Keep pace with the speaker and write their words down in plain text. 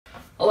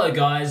Hello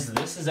guys,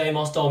 this is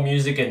Amosdoll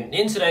Music, and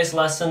in today's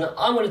lesson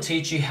I'm going to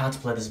teach you how to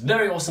play this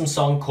very awesome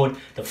song called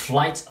The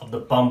Flight of the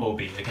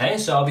Bumblebee, okay?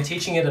 So I'll be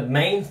teaching you the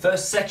main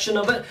first section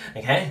of it,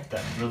 okay?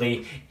 That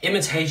really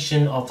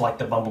imitation of like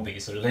the bumblebee,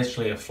 so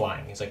literally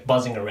flying, it's like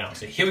buzzing around.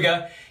 So here we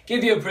go,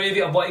 give you a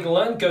preview of what you can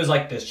learn. It goes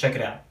like this, check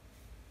it out.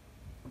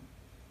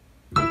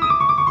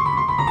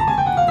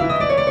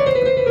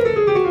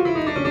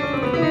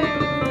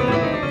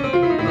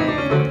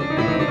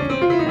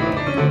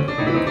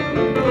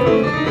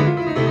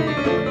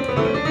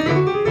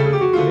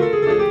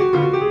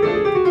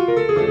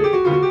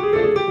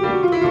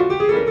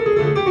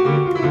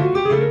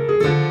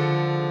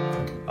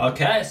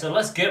 Okay, so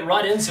let's get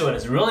right into it.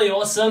 It's really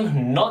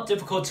awesome, not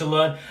difficult to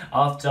learn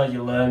after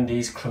you learn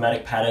these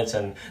chromatic patterns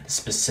and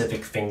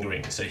specific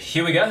fingering. So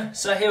here we go.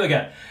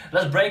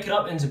 Let's break it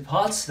up into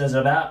parts. There's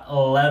about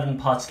 11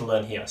 parts to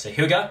learn here. So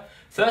here we go.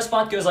 First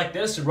part goes like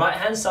this. Right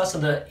hand starts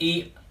on the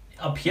E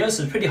up here,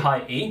 so it's pretty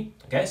high E.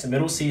 Okay, so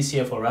middle C is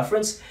here for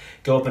reference.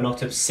 Go up an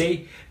octave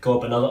C, go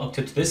up another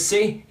octave to this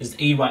C, is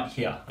the E right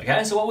here.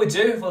 Okay, so what we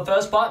do for the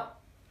first part,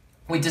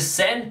 we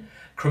descend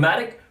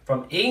chromatic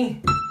from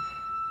E,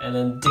 and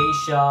then D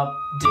sharp,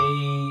 D,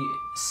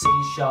 C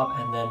sharp,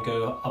 and then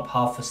go up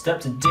half a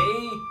step to D,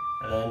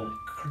 and then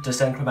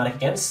descend chromatic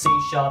again, C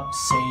sharp,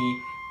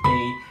 C,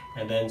 B,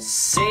 and then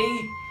C,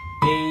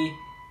 B,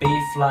 B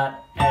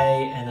flat, A,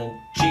 and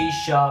then G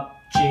sharp,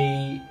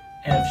 G,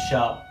 F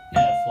sharp,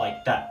 F,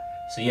 like that.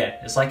 So yeah,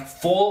 it's like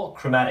 4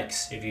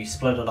 chromatics if you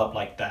split it up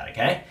like that,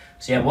 okay?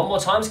 So yeah, one more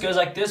time, it goes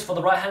like this. For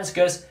the right hand, it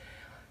goes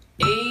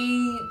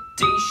E,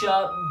 D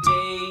sharp,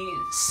 D,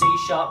 C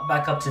sharp,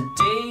 back up to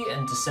D,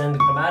 and descend the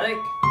chromatic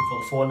for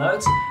the 4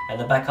 notes, and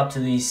then back up to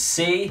the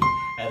C,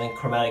 and then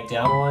chromatic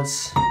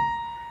downwards,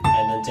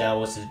 and then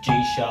downwards to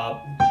G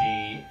sharp,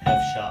 G,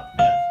 F sharp,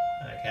 F.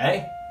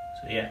 Okay,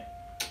 so yeah.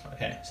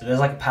 Okay, so there's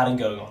like a pattern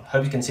going on.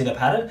 Hope you can see the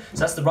pattern. So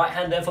that's the right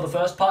hand there for the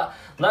first part.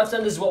 Left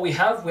hand is what we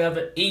have. We have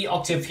an E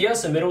octave here,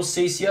 so middle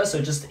C's here,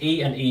 so just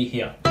E and E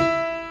here.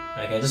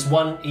 Okay, just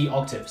one E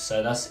octave,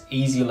 so that's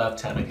easy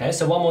left hand, okay?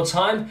 So one more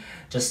time,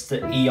 just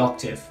the E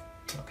octave,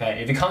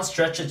 okay? If you can't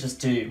stretch it, just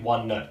do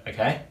one note,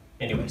 okay?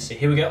 Anyway, so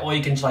here we go, or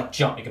you can just like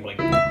jump, you can be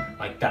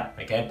like that,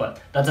 okay? But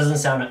that doesn't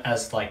sound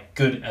as like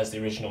good as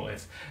the original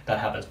if that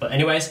happens. But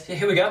anyways,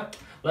 here we go.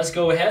 Let's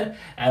go ahead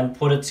and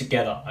put it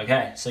together,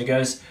 okay? So it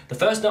goes, the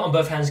first note on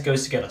both hands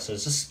goes together, so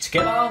it's just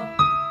together.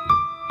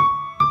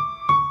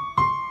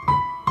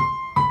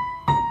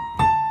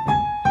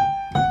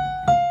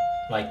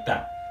 Like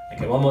that.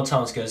 Okay, one more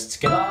time, it goes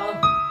together.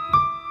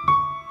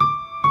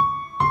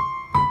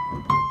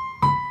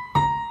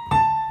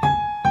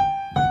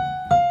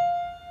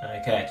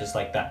 Okay, just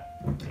like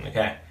that.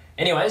 Okay,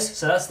 anyways,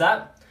 so that's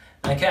that.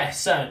 Okay,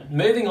 so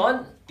moving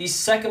on, the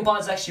second part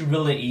is actually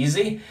really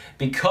easy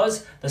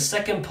because the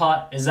second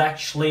part is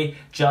actually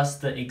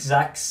just the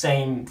exact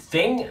same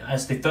thing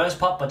as the first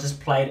part, but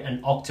just played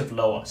an octave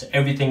lower. So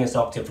everything is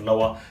octave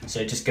lower.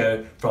 So just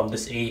go from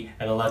this E,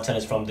 and the left hand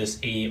is from this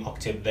E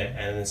octave there,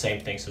 and then the same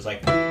thing. So it's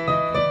like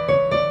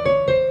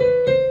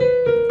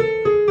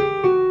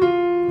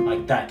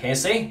that. Can you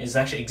see? It's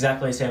actually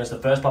exactly the same as the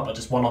first part, but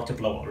just 1 octave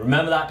lower.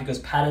 Remember that because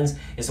patterns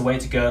is the way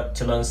to go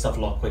to learn stuff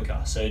a lot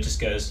quicker. So it just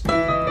goes like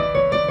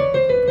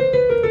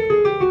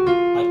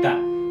that.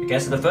 Okay,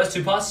 so the first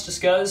 2 parts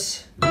just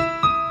goes.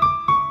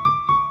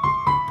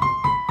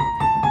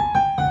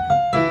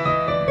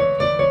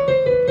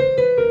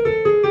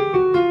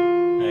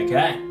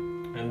 Okay,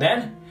 and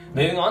then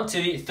moving on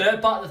to the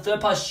third part. The third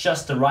part is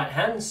just the right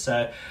hand.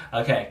 So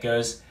okay, it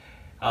goes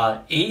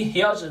E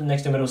here,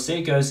 next to middle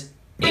C, goes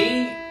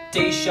E,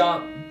 D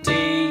sharp,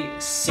 D,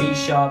 C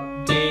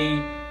sharp,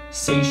 D,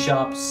 C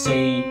sharp,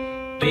 C,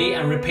 B,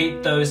 and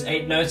repeat those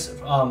 8 notes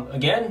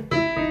again.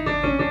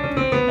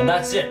 And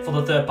that's it for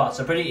the third part.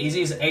 So pretty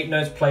easy. It's 8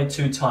 notes played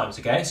 2 times,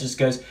 okay? So it just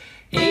goes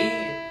E,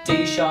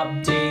 D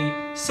sharp, D,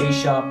 C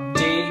sharp,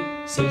 D,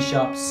 C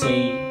sharp,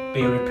 C,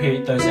 B.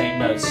 Repeat those 8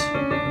 notes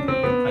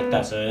like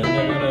that. So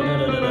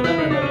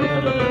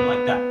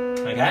like that,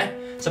 okay?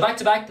 So back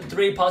to back, the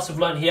 3 parts we've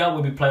learned here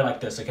will be played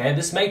like this, okay?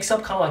 This makes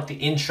up kind of like the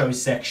intro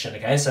section,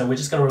 okay? So we're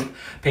just going to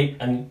repeat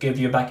and give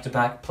you a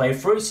back-to-back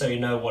playthrough so you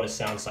know what it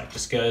sounds like.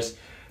 Just goes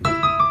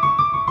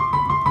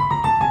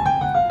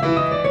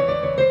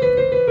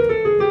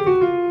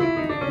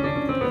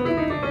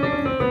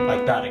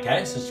like that,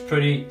 okay? So it's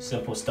pretty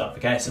simple stuff,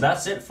 okay? So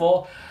that's it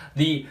for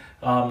the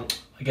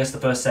I guess the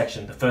first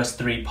section, the first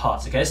 3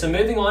 parts, okay? So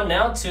moving on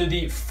now to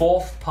the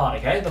 4th part,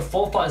 okay? The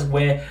 4th part is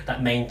where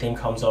that main theme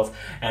comes off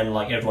and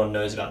like everyone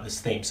knows about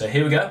this theme. So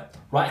here we go.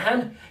 Right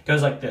hand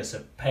goes like this.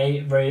 So pay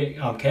very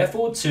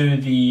careful to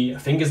the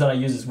fingers that I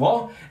use as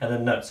well and the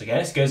notes,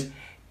 okay? So it goes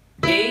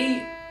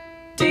E,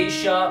 D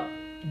sharp,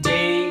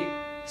 D,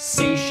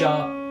 C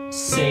sharp,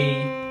 C,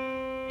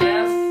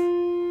 F,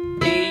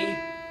 E,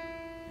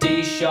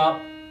 D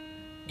sharp,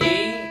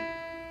 E,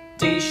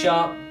 D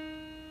sharp,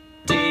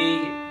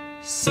 D,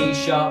 C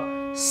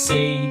sharp,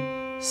 C,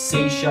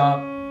 C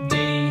sharp,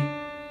 D,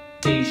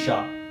 D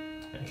sharp.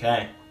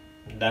 Okay,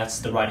 and that's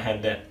the right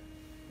hand there.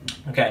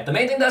 Okay, the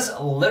main thing that's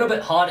a little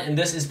bit hard in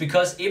this is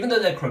because even though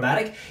they're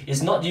chromatic,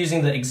 it's not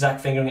using the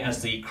exact fingering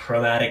as the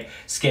chromatic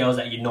scales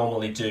that you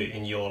normally do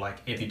in your, like,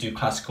 if you do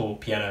classical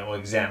piano or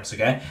exams,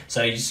 okay?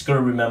 So you just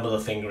gotta remember the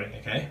fingering,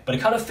 okay? But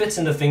it kind of fits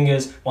in the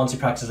fingers once you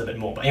practice a bit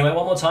more. But anyway,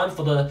 one more time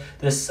for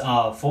this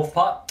fourth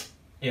part.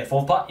 Yeah,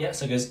 fourth part, yeah,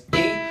 so it goes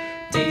E,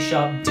 D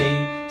sharp,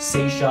 D,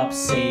 C sharp,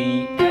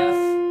 C,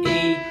 F,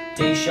 E,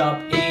 D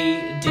sharp,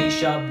 E, D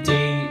sharp,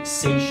 D,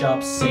 C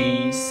sharp,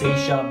 C, C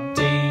sharp,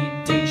 D,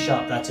 D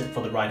sharp. That's it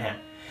for the right hand.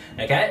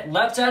 Okay,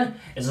 left hand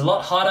is a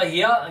lot harder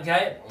here.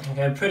 Okay,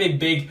 pretty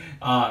big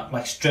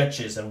like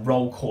stretches and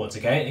roll chords.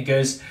 Okay, it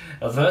goes.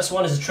 The first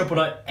one is a triple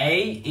note A,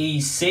 E,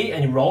 C,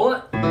 and you roll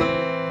it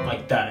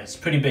like that. It's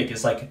pretty big.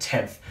 It's like a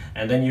tenth,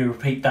 and then you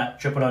repeat that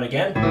triple note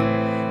again,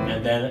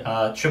 and then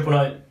triple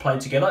note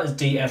played together is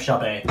D, F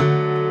sharp, A,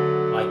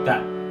 like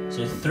that.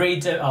 So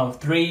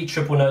three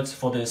triple notes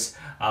for this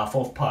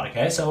fourth part.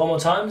 Okay, so one more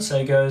time. So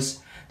it goes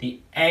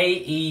the A,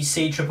 E,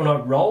 C triple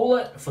note, roll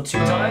it for 2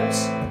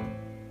 times,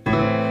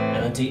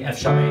 and then D, F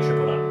sharp, A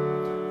triple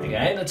note.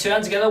 Okay, the 2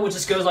 hands together, which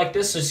just goes like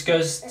this. So it just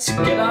goes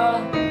together,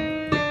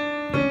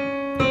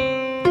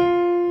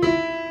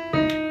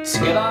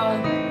 together,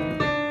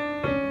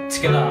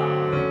 together,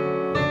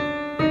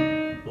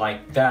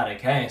 like that.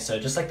 Okay, so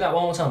just like that,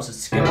 one more time. So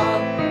together,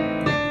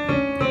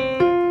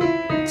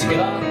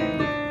 together,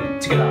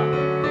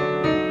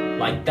 together,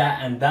 like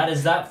that. And that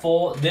is that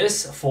for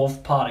this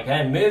fourth part.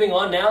 Okay, moving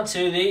on now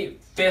to the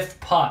fifth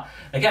part.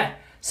 Okay,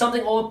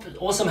 something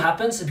awesome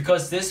happens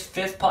because this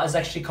fifth part is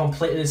actually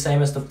completely the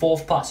same as the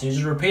fourth part. So you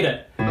just repeat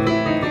it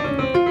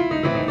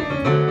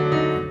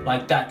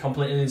like that,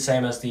 completely the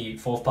same as the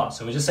fourth part.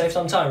 So we just save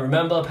some time.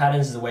 Remember,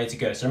 patterns is the way to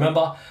go. So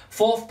remember,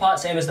 fourth part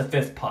same as the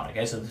fifth part.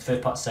 Okay, so the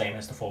fifth part same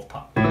as the fourth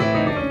part,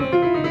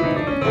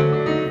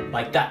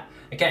 like that.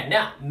 Okay,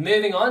 now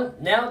moving on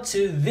now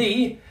to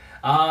the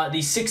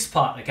sixth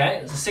part.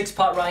 Okay, the sixth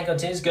part right hand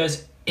continues,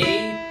 goes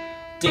E,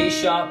 D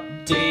sharp,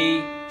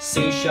 D,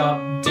 C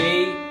sharp,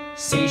 D,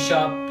 C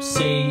sharp,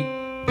 C,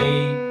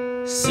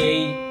 B,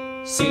 C,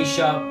 C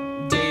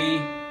sharp, D,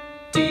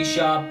 D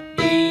sharp,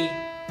 E,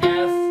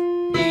 F,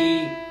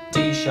 E,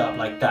 D sharp,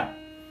 like that,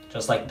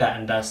 just like that.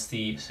 And that's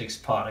the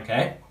sixth part.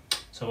 Okay,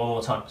 so one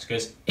more time. It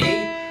goes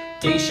E,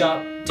 D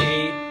sharp,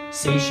 D,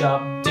 C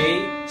sharp,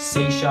 D,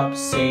 C sharp,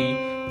 C,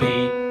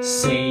 B,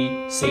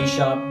 C, C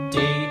sharp, D,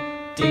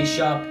 D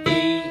sharp,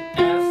 E,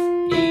 F,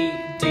 E,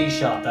 D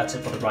sharp. That's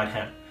it for the right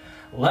hand.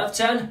 Left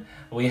hand,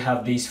 we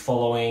have these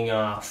following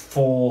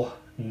four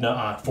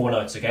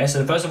notes. Okay,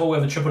 so first of all we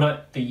have a triple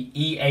note, the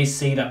E, A,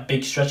 C, that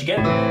big stretch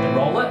again, then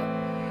roll it,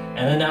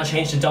 and then now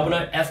change to double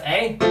note F,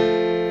 A,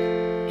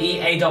 E,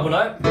 A double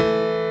note,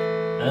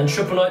 and then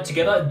triple note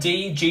together,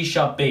 D, G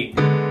sharp, B,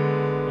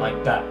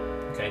 like that.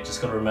 Okay,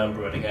 just gotta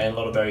remember it. Okay, a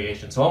lot of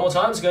variations. So one more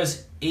time, so it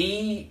goes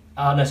A,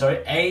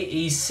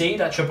 E, C,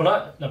 that triple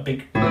note, that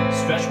big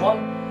stretch one,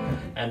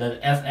 and then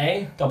F,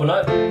 A double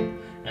note,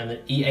 and then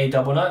E, A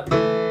double note,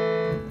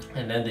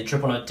 and then the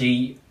triple note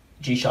D,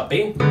 G sharp,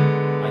 B,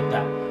 like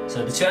that.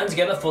 So the 2 hands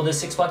together for the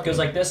sixth part goes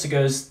like this. It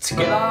goes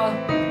together,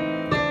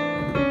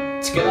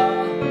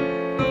 together,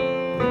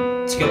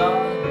 together,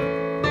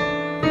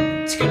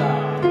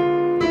 together,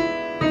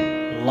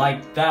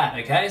 like that.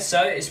 Okay,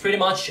 so it's pretty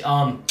much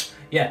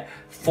yeah,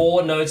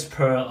 4 notes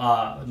per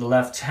the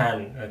left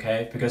hand.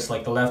 Okay, because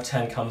like the left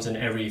hand comes in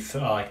every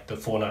like the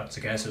 4 notes.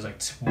 Okay, so it's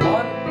like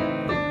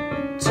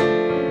 1, 2,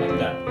 like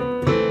that,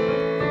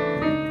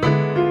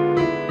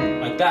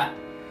 like that.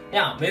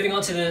 Now moving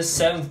on to the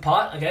seventh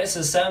part. Okay, so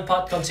the seventh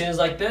part continues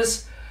like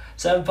this.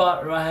 Seventh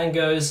part, right hand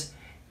goes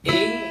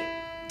E,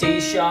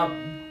 D sharp,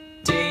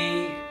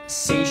 D,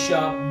 C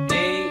sharp,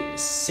 D,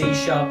 C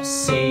sharp,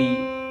 C,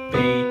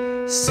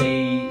 B,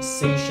 C,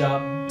 C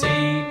sharp, D,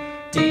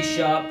 D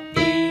sharp,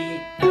 E,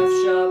 F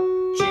sharp,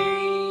 G,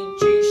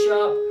 G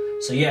sharp.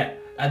 So yeah,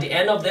 at the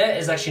end of there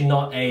is actually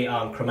not a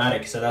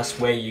chromatic, so that's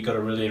where you gotta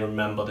really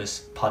remember this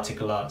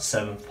particular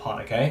seventh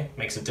part. Okay,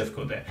 makes it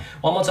difficult there.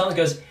 One more time, it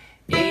goes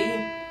E,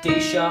 D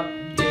sharp,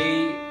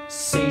 D,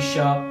 C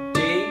sharp,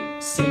 D,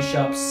 C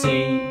sharp,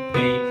 C,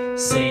 B,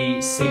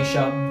 C, C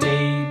sharp,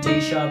 D,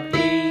 D sharp,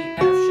 E,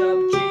 F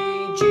sharp, G,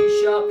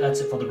 G sharp.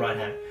 That's it for the right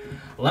hand.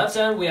 Left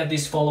hand, we have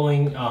these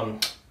following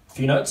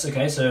few notes.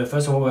 Okay, so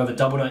first of all we have a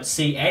double note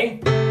C, A,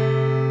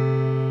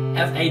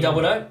 F, A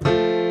double note,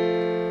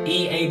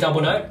 E, A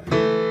double note,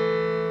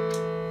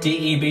 D,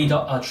 E, B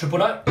triple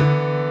note,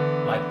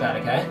 like that.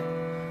 Okay,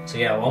 so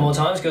yeah, one more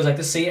time, it goes like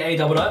this: C, A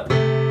double note,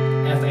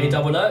 F, A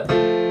double note,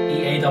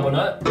 E, A double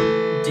note,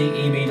 D,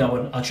 E, B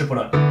triple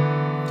note.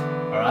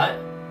 Alright,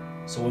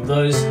 so with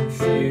those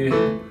few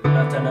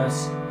left hand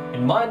notes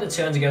in mind, the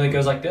 2 hands together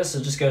goes like this.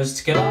 It just goes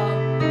together,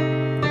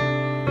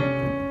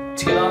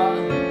 together,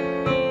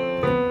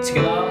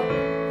 together,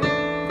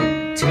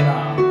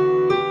 together,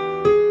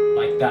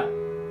 like that.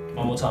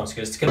 One more time, so it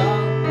goes together,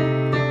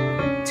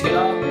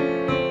 together,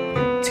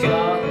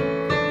 together,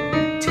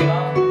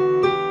 together,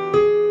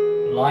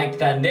 like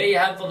that. And there you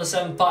have it for the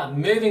seventh part.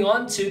 Moving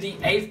on to the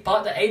eighth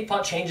part. The eighth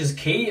part changes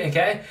key.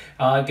 Okay,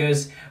 it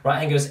goes right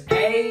hand goes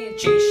A,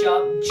 G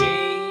sharp, G,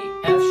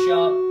 F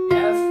sharp,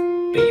 F,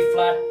 B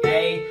flat,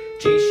 A,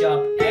 G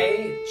sharp, A,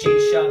 G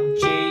sharp,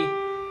 G,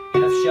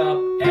 F sharp,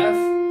 F,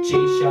 G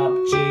sharp,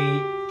 G,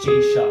 G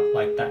sharp,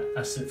 like that.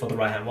 That's it for the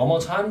right hand. One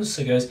more time.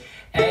 So it goes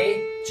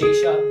A,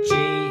 G sharp, G,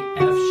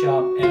 F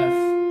sharp, F,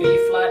 B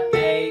flat,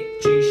 A,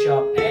 G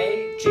sharp,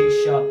 A, G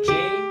sharp, G,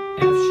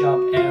 F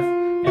sharp,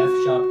 F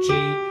sharp, G,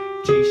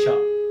 G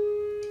sharp.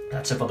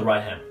 That's it for the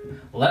right hand.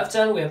 Left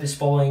hand, we have this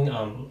following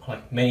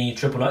like many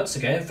triple notes.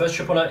 Okay, first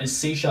triple note is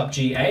C sharp,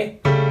 G, A,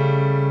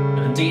 and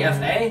then D,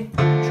 F, A,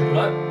 triple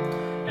note,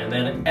 and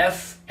then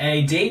F,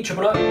 A, D,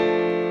 triple note,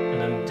 and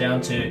then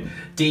down to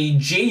D,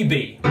 G,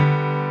 B.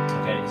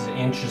 Okay, it's an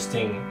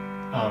interesting,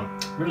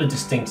 really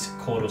distinct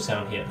chordal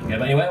sound here. Okay,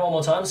 but anyway, one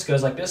more time. So it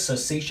goes like this. So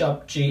C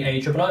sharp, G,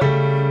 A, triple note,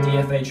 D,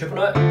 F, A, triple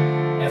note,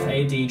 F,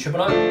 A, D, triple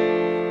note,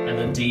 and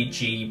then D,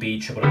 G, B,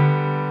 triple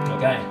note.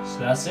 Okay, so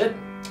that's it.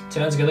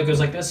 Two hands together goes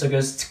like this. So it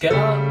goes together,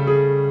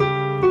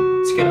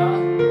 together,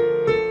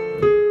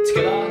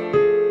 together,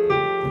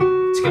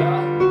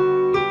 together,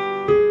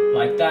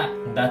 like that.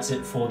 And that's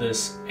it for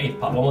this 8th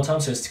part. One more time.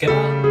 So it's together,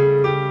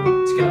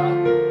 together,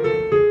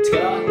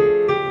 together,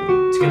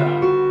 together,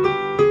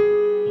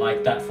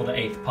 like that for the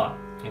 8th part.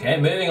 Okay,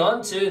 moving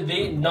on to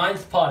the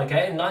 9th part.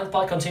 Okay, 9th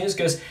part continues,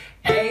 goes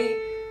A,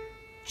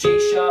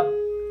 G sharp,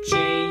 G,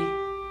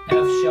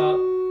 F sharp,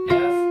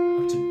 F,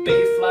 up to B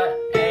flat,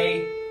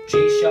 A,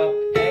 G sharp,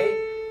 A,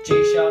 G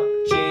sharp,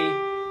 G,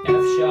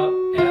 F sharp,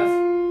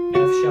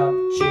 F sharp,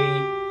 G,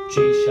 G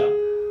sharp,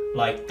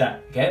 like that.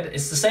 Okay,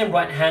 it's the same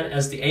right hand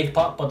as the 8th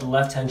part, but the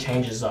left hand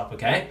changes up.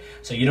 Okay,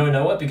 so you don't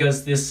know it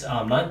because this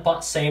 9th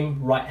part,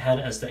 same right hand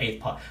as the 8th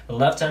part. The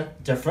left hand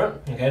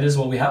different. Okay, this is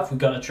what we have. We've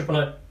got a triple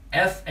note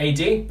F, A,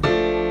 D,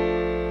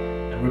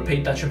 and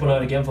repeat that triple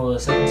note again for the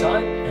second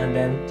time, and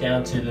then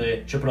down to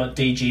the triple note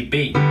D, G,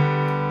 B.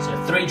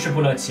 So 3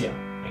 triple notes here.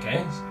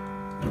 Okay.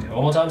 Okay,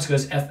 one more time. So it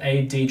goes F,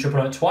 A, D, triple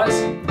note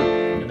twice, and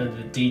then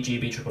the D, G,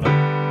 B, triple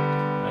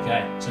note.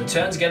 Okay, so 2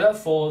 hands together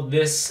for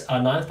this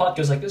 9th part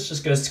goes like this.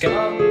 Just goes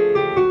together,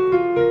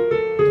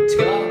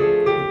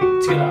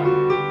 together, together,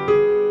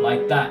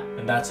 like that,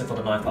 and that's it for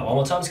the 9th part. One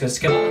more time. So it goes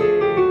together,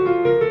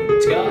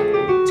 together,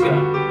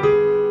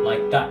 together,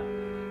 like that.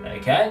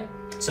 Okay,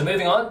 so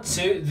moving on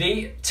to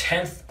the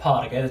 10th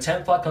part. Okay, the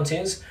 10th part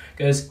continues.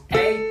 Goes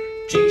A,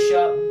 G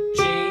sharp,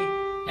 G,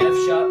 F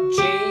sharp,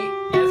 G,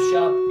 F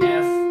sharp,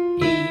 F,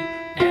 E,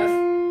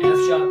 F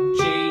sharp,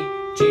 G,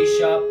 G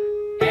sharp,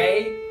 A,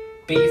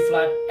 B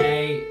flat,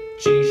 A,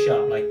 G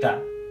sharp, like that.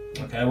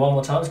 Okay, one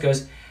more time. It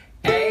goes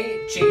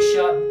A, G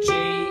sharp, G,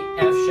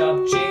 F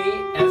sharp, G,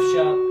 F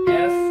sharp,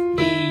 F,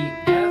 E,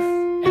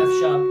 F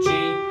sharp, G,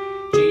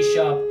 G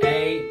sharp, A,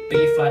 B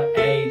flat,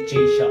 A, G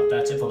sharp.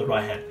 That's it for the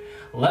right hand.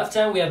 Left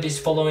hand, we have these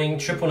following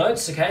triple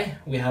notes. Okay,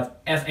 we have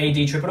F, A,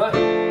 D triple note,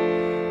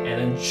 and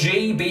then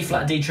G, B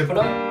flat, D triple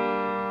note,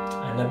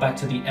 and then back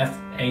to the F,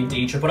 A,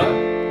 D triple note,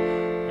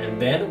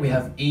 and then we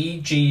have E,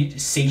 G,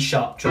 C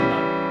sharp triple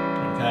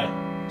note. Okay,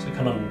 so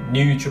kind of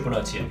new triple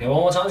notes here. Okay,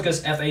 one more time. It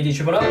goes F, A, D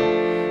triple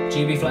note,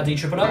 G, B flat, D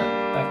triple note,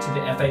 back to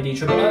the F, A, D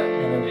triple note,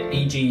 and then the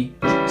E, G,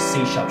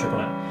 C sharp triple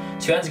note.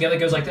 2 hands together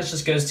goes like this.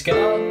 Just goes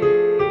together,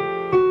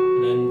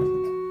 and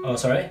then oh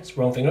sorry, it's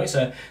wrong fingering.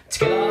 So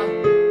together,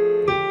 and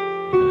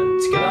then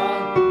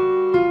together,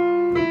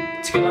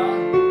 together,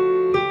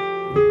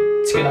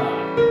 together,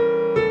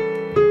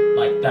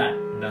 like that.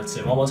 And that's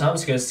it. One more time.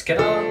 So it goes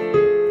together,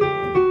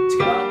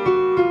 together,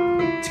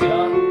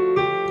 together,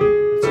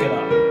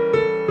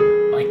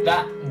 together, like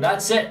that. And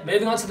that's it.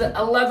 Moving on to the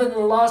 11th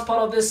and last part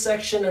of this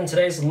section and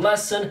today's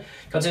lesson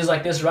continues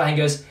like this. Right hand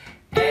goes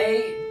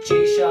A,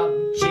 G sharp,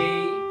 G,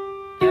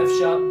 F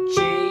sharp,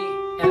 G,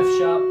 F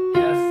sharp,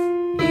 F,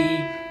 E,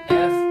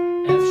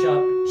 F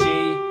sharp, G,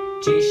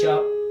 G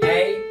sharp, A,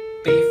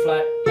 B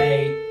flat, A,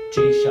 G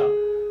sharp,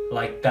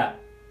 like that.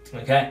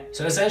 Okay,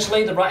 so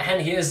essentially the right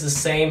hand here is the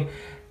same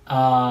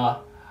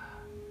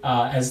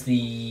as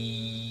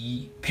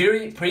the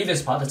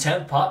previous part, the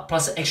 10th part,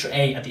 plus an extra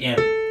A at the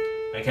end.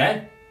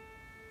 Okay,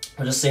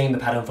 I'm just seeing the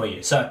pattern for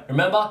you. So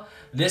remember,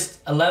 this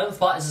 11th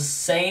part is the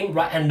same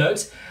right hand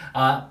notes,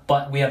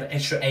 but we have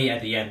extra A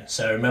at the end.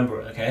 So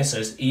remember it, okay? So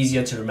it's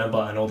easier to remember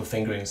and all the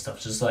fingering and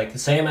stuff. Just like the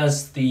same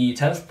as the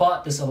 10th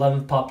part, this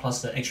 11th part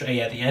plus the extra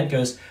A at the end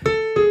goes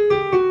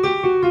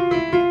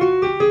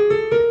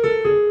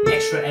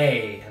extra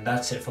A, and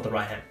that's it for the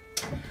right hand.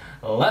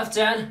 Left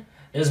hand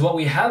is what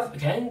we have,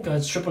 okay?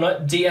 Goes triple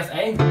note D, F,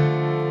 A,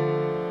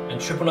 and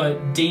triple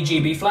note D, G,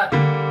 B flat,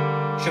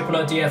 triple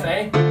note D, F,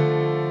 A,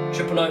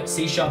 triple note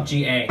C sharp,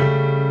 G, A,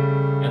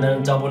 and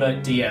then double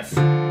note D, F.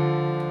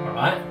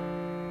 Alright?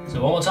 So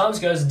one more time,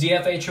 it goes D,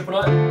 F, A, triple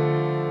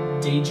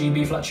note, D, G,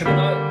 B flat, triple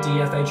note, D,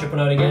 F, A, triple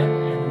note again,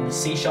 and then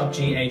C sharp,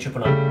 G, A,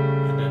 triple note,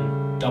 and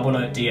then double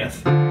note D,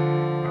 F.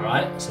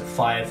 Alright? So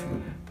 5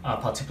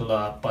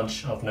 particular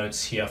bunch of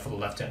notes here for the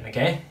left hand,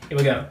 okay? Here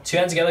we go. 2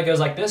 hands together goes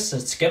like this, so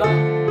it's together,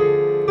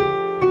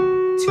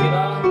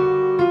 together,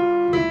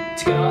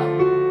 together,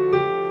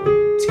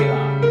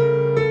 together,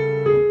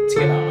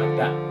 together, like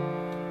that.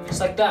 Just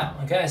like that,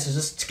 okay? So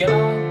just together,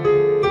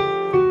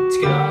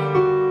 together,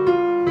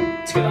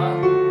 together,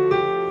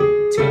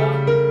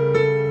 together,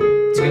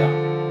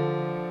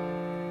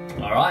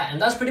 Alright,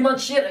 and that's pretty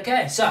much it,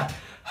 okay? So,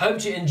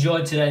 hope you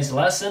enjoyed today's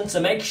lesson. So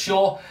make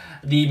sure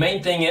the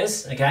main thing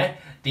is, okay,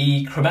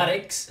 the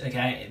chromatics,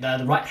 okay,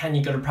 the right hand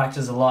you got to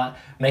practice a lot,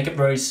 make it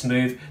very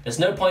smooth. There's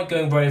no point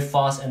going very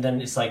fast and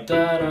then it's like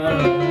da da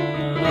da,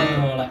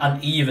 da, like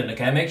uneven,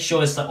 okay? Make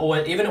sure it's like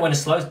always, even when it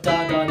slows,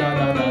 da da da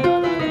da da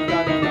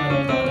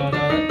da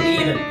da,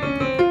 even.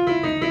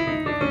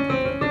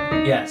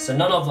 Yeah, so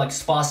none of like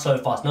fast, slow,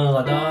 fast, none of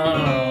like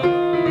da,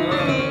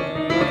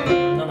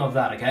 none of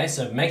that, okay?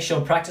 So make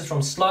sure practice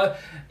from slow,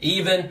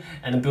 even,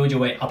 and then build your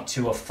way up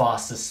to a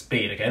faster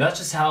speed, okay? That's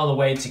just how the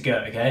way to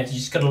go, okay? You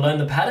just gotta learn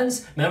the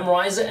patterns,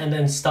 memorize it, and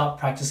then start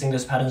practicing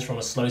those patterns from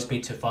a slow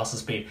speed to a faster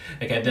speed,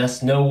 okay?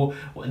 There's no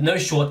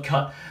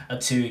shortcut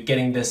to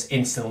getting this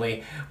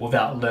instantly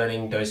without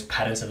learning those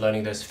patterns and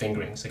learning those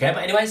fingerings, okay?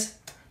 But anyways,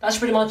 that's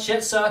pretty much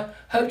it. So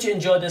hope you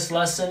enjoyed this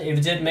lesson. If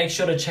you did, make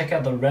sure to check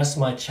out the rest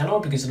of my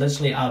channel because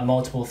literally I have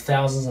multiple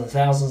thousands and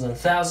thousands and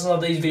thousands of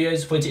these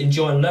videos for you to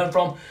enjoy and learn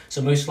from.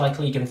 So most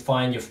likely you can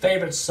find your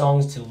favorite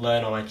songs to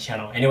learn on my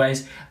channel.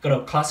 Anyways, I've got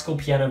a classical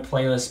piano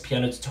playlist,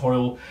 piano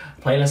tutorial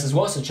playlist as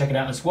well, so check it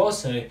out as well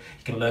so you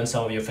can learn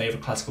some of your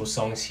favorite classical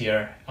songs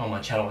here on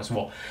my channel as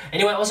well.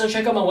 Anyway, also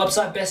check out my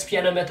website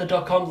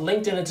bestpianomethod.com,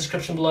 linked in the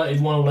description below if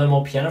you want to learn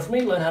more piano from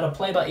me, learn how to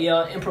play by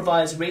ear,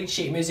 improvise, read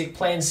sheet music,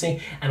 play and sing,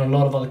 and a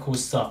lot of other cool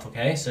stuff,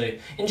 okay? So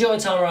enjoy your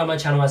time around my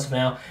channel as of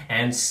now,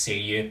 and see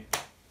you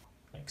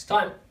next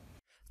time.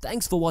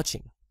 Thanks for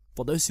watching.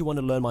 For those who want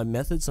to learn my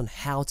methods on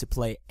how to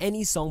play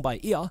any song by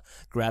ear,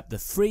 grab the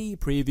free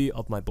preview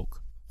of my book.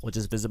 Or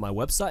just visit my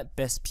website,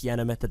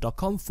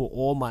 bestpianomethod.com, for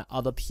all my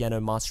other piano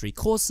mastery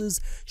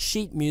courses,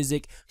 sheet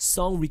music,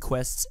 song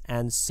requests,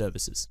 and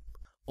services.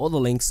 All the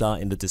links are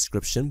in the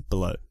description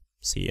below.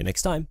 See you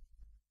next time.